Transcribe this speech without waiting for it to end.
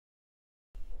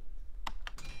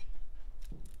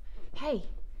Hey.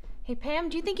 Hey, Pam,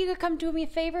 do you think you could come do me a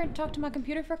favor and talk to my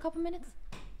computer for a couple minutes?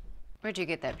 Where'd you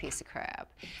get that piece of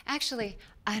crap? Actually,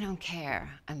 I don't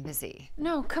care. I'm busy.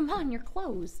 No, come on, you're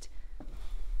closed.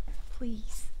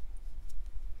 Please.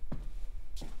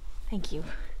 Thank you.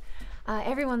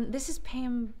 Everyone, this is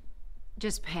Pam.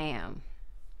 Just Pam.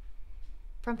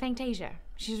 From Fantasia.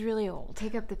 She's really old.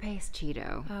 Take up the pace,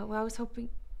 Cheeto. Well, I was hoping...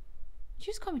 Did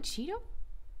you just call me Cheeto?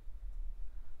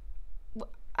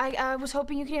 I was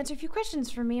hoping you could answer a few questions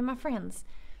for me and my friends.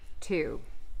 2.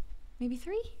 Maybe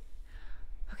 3?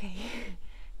 Okay,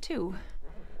 2.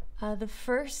 The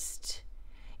first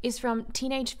is from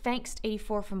Teenage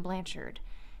Fangst84 from Blanchard.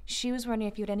 She was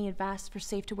wondering if you had any advice for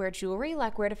safe-to-wear jewelry,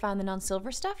 like where to find the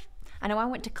non-silver stuff. I know I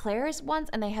went to Claire's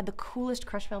once, and they had the coolest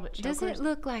crushed velvet chokers. Does it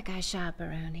look like I shop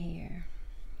around here?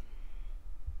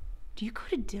 Do you go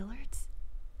to Dillard's?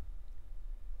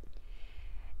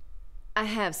 I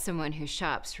have someone who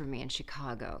shops for me in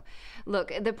Chicago.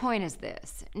 Look, the point is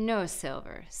this. No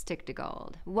silver. Stick to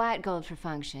gold. White gold for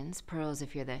functions. Pearls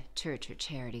if you're the church or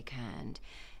charity kind.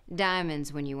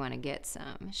 Diamonds when you want to get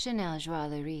some. Chanel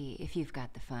joaillerie if you've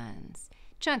got the funds.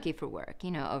 Chunky for work.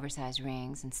 You know, oversized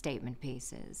rings and statement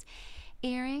pieces.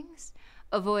 Earrings?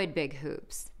 Avoid big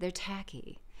hoops. They're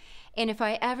tacky. And if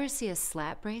I ever see a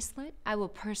slap bracelet, I will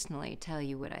personally tell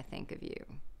you what I think of you.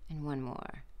 And one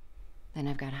more. Then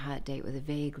I've got a hot date with a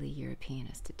vaguely European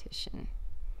esthetician.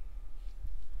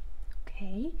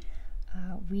 Okay.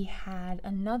 We had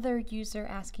another user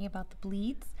asking about the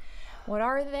bleeds. What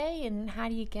are they and how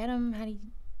do you get them? How do you...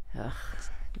 Ugh,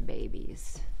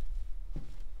 babies.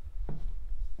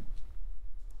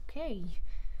 Okay.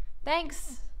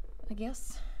 Thanks, I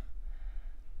guess.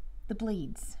 The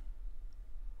bleeds.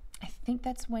 I think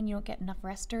that's when you don't get enough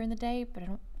rest during the day, but I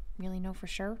don't really know for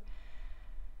sure.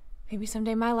 Maybe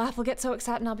someday my life will get so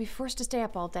exciting I'll be forced to stay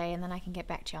up all day, and then I can get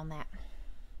back to you on that.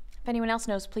 If anyone else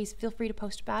knows, please feel free to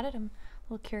post about it. I'm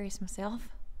a little curious myself.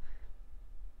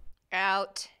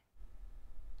 Out.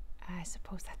 I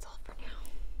suppose that's all for now.